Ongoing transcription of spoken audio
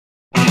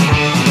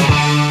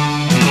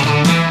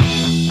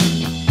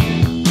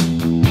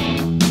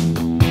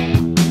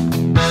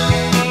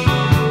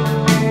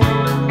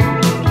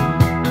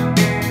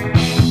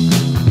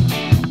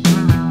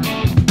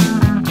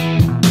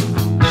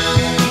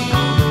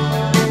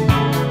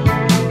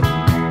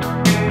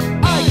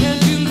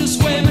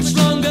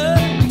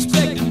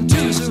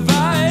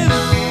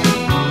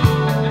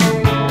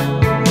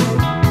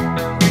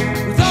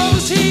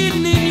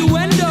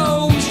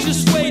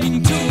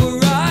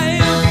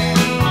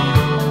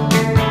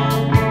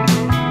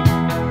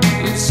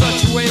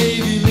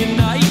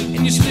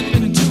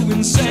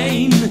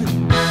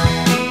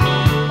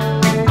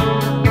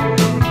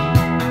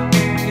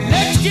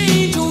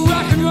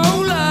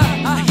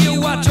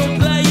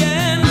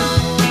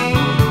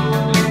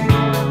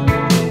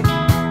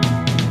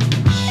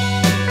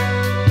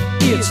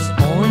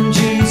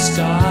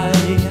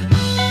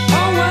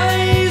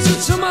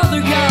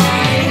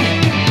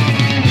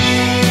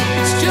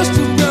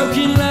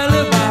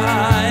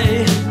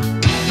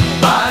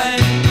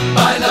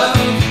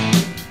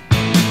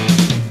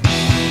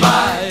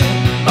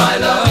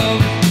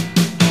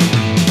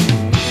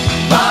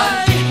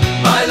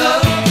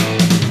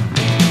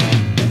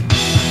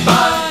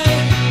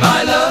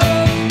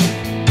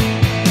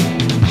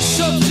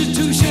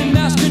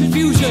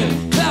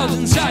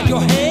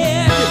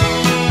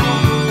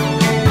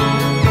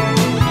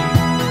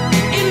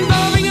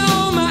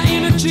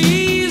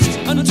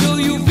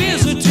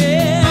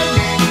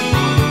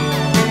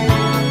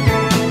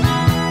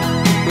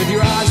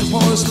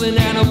porcelain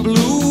and a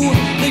blue.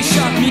 They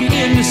shock me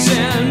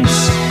innocence.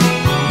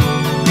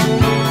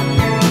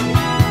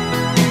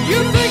 You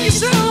think you're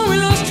so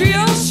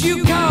illustrious,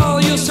 you call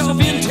yourself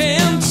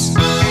intense.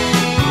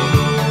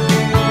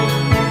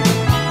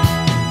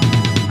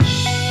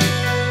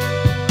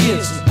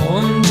 It's an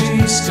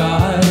orangey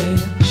sky.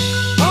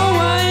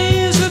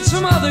 Always it's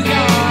some other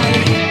guy.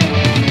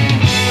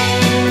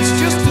 It's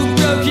just a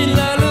broken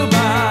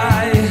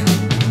lullaby.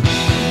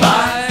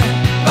 Bye,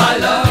 bye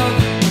love.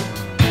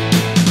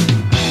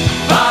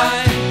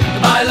 Bye,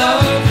 bye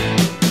love.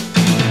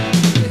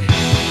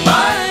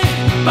 Bye,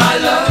 bye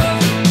love.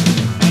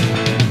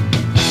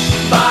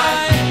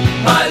 Bye,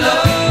 bye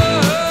love.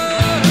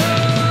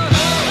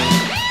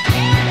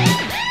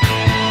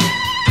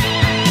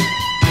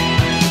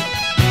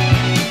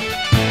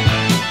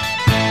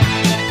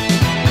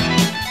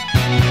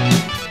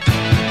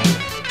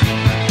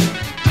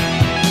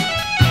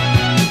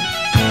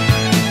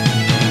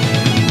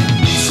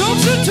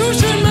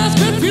 Substitution, mass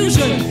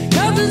confusion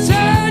comes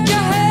inside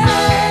your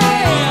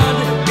head.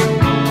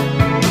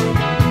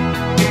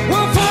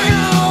 Well,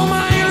 fire all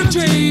my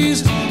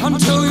energies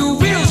until your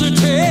wheels are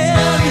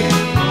dead.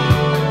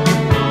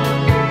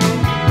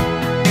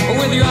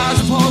 With your eyes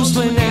of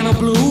porcelain and a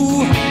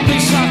blue, they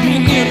shock me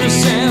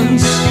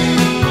innocence.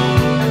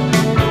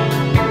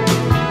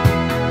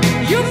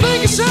 You think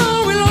you're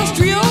so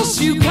illustrious,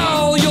 you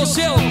call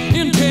yourself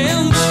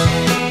intense.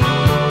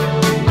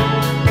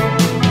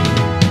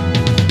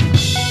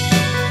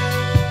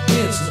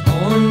 It's an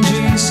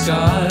orangey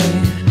sky.